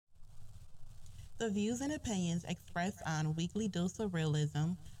The views and opinions expressed on Weekly Dose of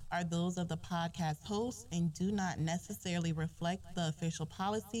Realism are those of the podcast hosts and do not necessarily reflect the official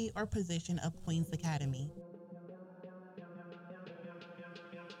policy or position of Queen's Academy.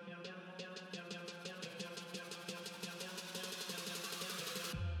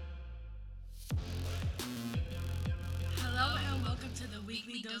 Hello and welcome to the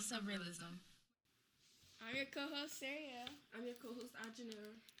Weekly Dose of Realism. I'm your co-host, Saria, I'm your co-host,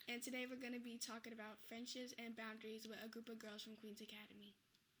 Ajanur. and today we're going to be talking about friendships and boundaries with a group of girls from Queen's Academy.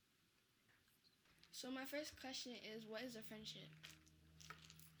 So my first question is, what is a friendship?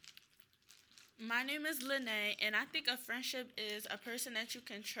 My name is Lene, and I think a friendship is a person that you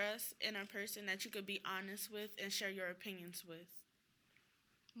can trust and a person that you could be honest with and share your opinions with.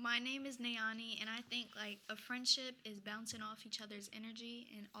 My name is Nayani, and I think a friendship is bouncing off each other's energy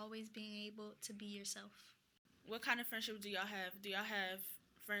and always being able to be yourself. What kind of friendships do y'all have? Do y'all have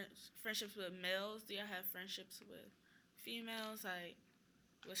friendships with males? Do y'all have friendships with females?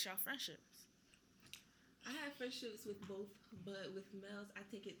 What's y'all friendships? I have friendships with both, but with males, I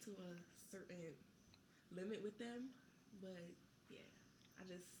take it to a certain limit with them. But yeah, I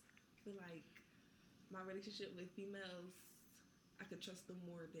just feel like my relationship with females, I could trust them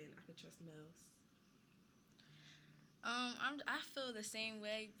more than I could trust males. I feel the same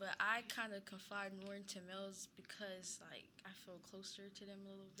way, but I kind of confide more into males because, I feel closer to them a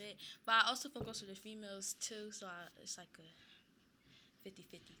little bit. But I also feel closer to females, too, so it's like a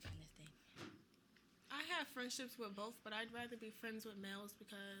 50-50 kind of thing. I have friendships with both, but I'd rather be friends with males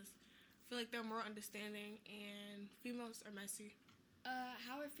because I feel like they're more understanding and females are messy.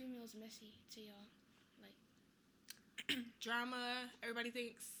 How are females messy to y'all? Drama, everybody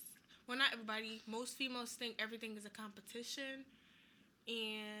thinks, well, not everybody, most females think everything is a competition.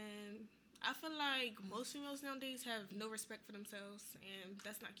 And I feel like most females nowadays have no respect for themselves, and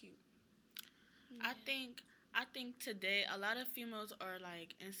that's not cute. I think today a lot of females are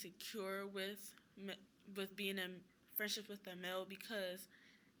insecure with being in friendship with a male because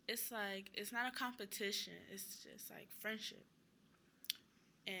it's not a competition. It's just friendship.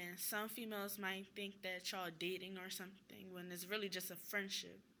 And some females might think that y'all dating or something when it's really just a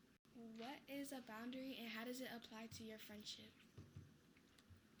friendship. What is a boundary and how does it apply to your friendship?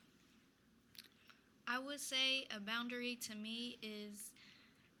 I would say a boundary to me is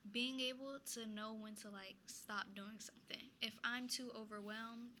being able to know when to stop doing something. If I'm too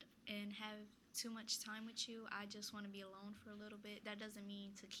overwhelmed and have too much time with you, I just want to be alone for a little bit. That doesn't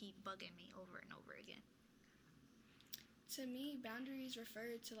mean to keep bugging me over and over again. To me, boundaries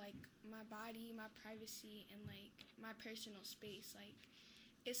refer to my body, my privacy, and my personal space.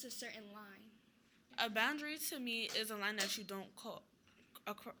 It's a certain line. A boundary to me is a line that you don't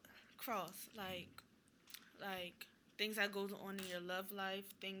cross. Like things that goes on in your love life,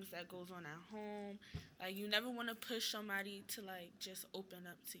 things that goes on at home. You never want to push somebody to just open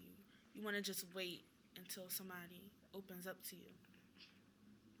up to you. You want to just wait until somebody opens up to you.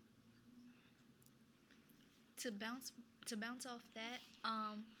 To bounce off that,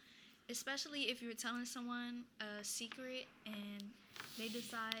 especially if you're telling someone a secret and they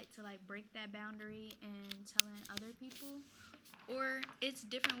decide to break that boundary and telling other people, or it's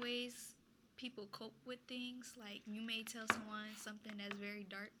different ways people cope with things. You may tell someone something that's very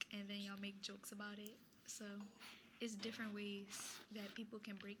dark and then y'all make jokes about it. So it's different ways that people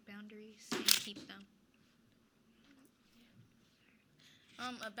can break boundaries and keep them.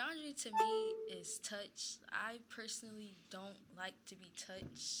 A boundary to me is touch. I personally don't like to be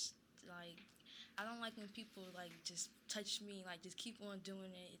touched. I don't like when people just touch me, just keep on doing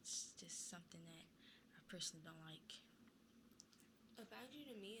it. It's just something that I personally don't like. A boundary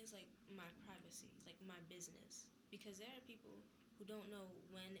to me is my privacy, my business. Because there are people who don't know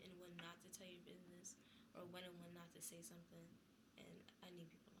when and when not to tell your business or when and when not to say something. And I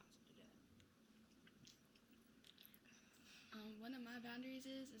need people not to do that. One of my boundaries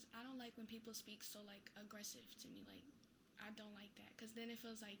is I don't like when people speak so aggressive to me. I don't like that because then it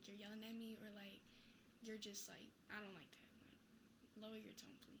feels like you're yelling at me or you're just I don't like that. Lower your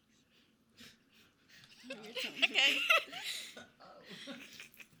tone, please. Lower your tone. Okay.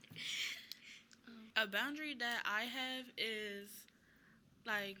 A boundary that I have is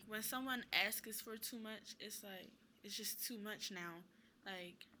when someone asks for too much, it's just too much now.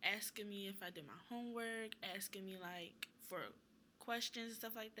 Asking me if I did my homework, asking me for questions and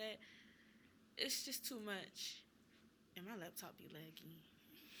stuff like that. It's just too much. And my laptop be laggy.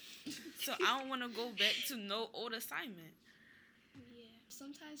 So I don't want to go back to no old assignment. Yeah.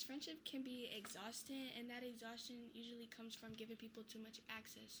 Sometimes friendship can be exhausting, and that exhaustion usually comes from giving people too much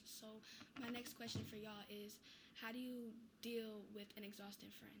access. So my next question for y'all is, how do you deal with an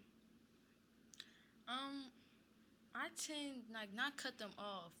exhausting friend? Um, I tend like not cut them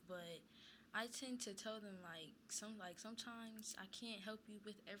off, but I tend to tell them like sometimes I can't help you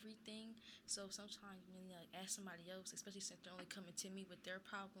with everything. So sometimes when they like ask somebody else, especially since they're only coming to me with their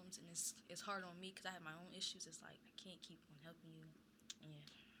problems, and it's hard on me because I have my own issues. It's like I can't keep on helping you. Yeah.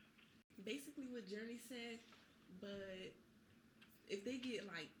 Basically, what Journey said, but if they get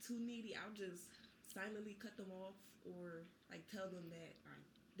like too needy, I'll just silently cut them off or like tell them that like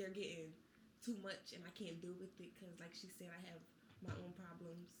they're getting too much and I can't deal with it because, like she said, I have my own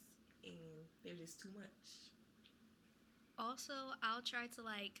problems and they're just too much. Also, I'll try to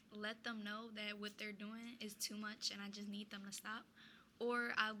like let them know that what they're doing is too much and I just need them to stop.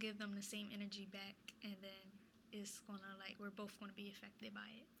 Or I'll give them the same energy back and then it's gonna like we're both gonna be affected by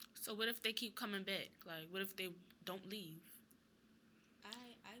it. So what if they keep coming back? Like, what if they don't leave?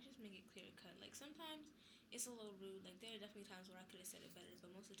 I just make it clear cut. Like sometimes it's a little rude. Like there are definitely times where I could have said it better,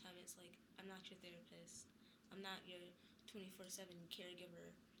 but most of the time it's like I'm not your therapist. I'm not your 24/7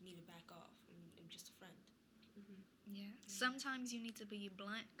 caregiver. You need to back off. I'm just a friend. Mm-hmm. Yeah. Sometimes you need to be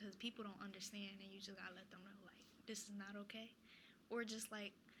blunt because people don't understand and you just gotta let them know like this is not okay. Or just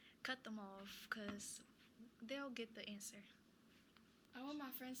like cut them off because they'll get the answer. I want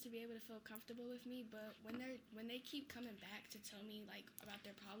my friends to be able to feel comfortable with me, but when they keep coming back to tell me like about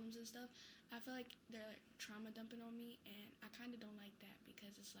their problems and stuff, I feel like they're like trauma dumping on me, and I kind of don't like that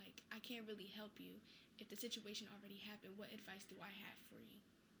because it's like I can't really help you if the situation already happened. What advice do I have for you?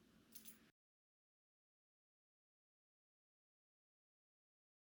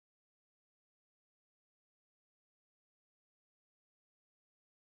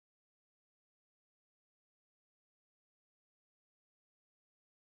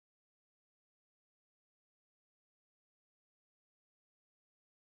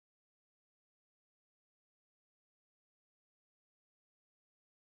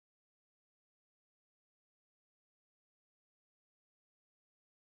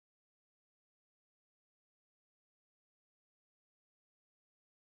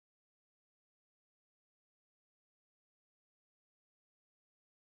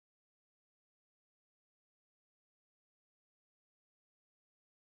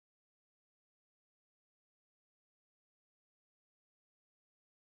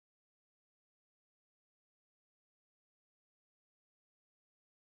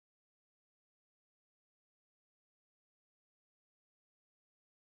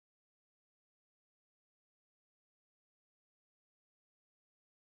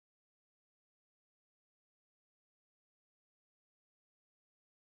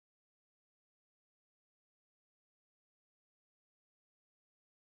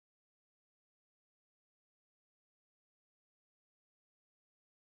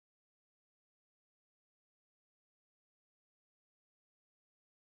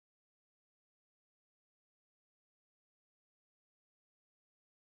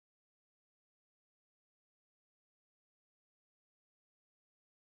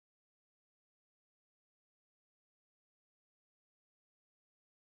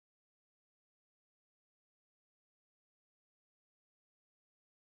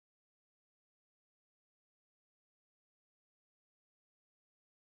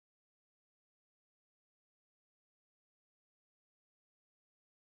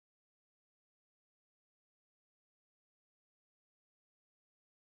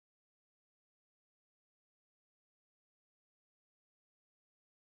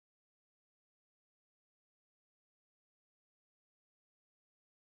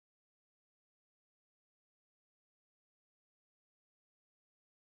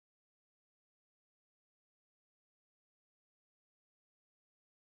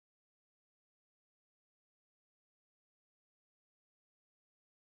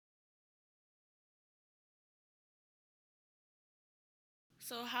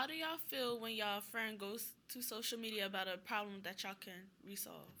 So how do y'all feel when y'all friend goes to social media about a problem that y'all can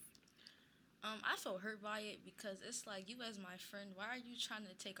resolve? I felt hurt by it because it's like you as my friend, why are you trying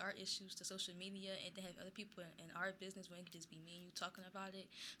to take our issues to social media and then have other people in our business when it could just be me and you talking about it?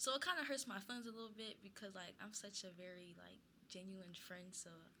 So it kind of hurts my feelings a little bit because like I'm such a very like genuine friend, so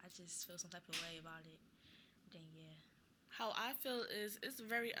I just feel some type of way about it. Then yeah. How I feel is it's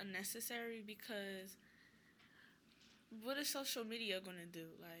very unnecessary because what is social media gonna do?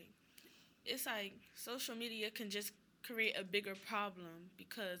 Like, it's like social media can just create a bigger problem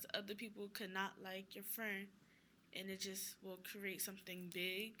because other people could not like your friend, and it just will create something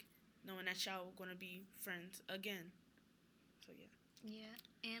big, knowing that y'all gonna be friends again. So yeah.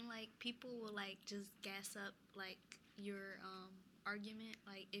 Yeah, and like people will like just gas up like your argument.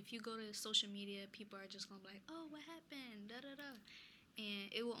 Like if you go to social media, people are just gonna be like, "Oh, what happened?" Da da da,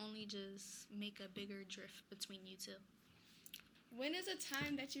 and it will only just make a bigger drift between you two. When is a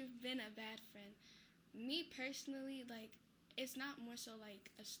time that you've been a bad friend? Me personally, like, it's not more so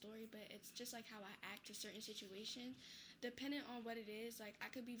like a story, but it's just like how I act to certain situations. Depending on what it is, like, I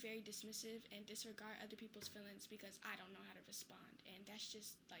could be very dismissive and disregard other people's feelings because I don't know how to respond. And that's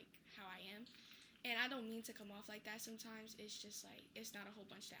just like how I am. And I don't mean to come off like that sometimes. It's just like, it's not a whole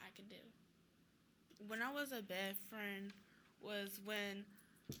bunch that I could do. When I was a bad friend was when,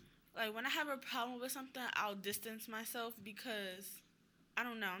 like, when I have a problem with something, I'll distance myself because I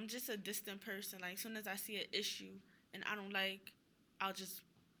don't know. I'm just a distant person. Like, as soon as I see an issue and I don't like, I'll just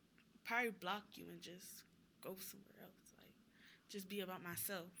probably block you and just go somewhere else. Like, just be about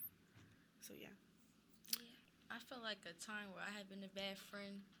myself. So yeah. I feel like a time where I have been a bad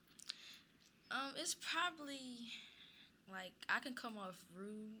friend. It's probably like I can come off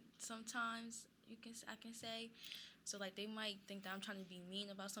rude sometimes. I can say. So like they might think that I'm trying to be mean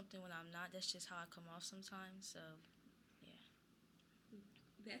about something when I'm not. That's just how I come off sometimes. So yeah.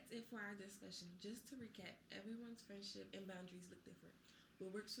 That's it for our discussion. Just to recap, everyone's friendship and boundaries look different.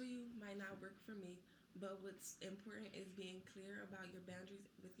 What works for you might not work for me, but what's important is being clear about your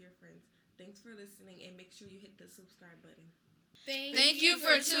boundaries with your friends. Thanks for listening and make sure you hit the subscribe button. Thank Thank you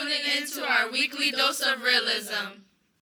for tuning in to our weekly dose of realism.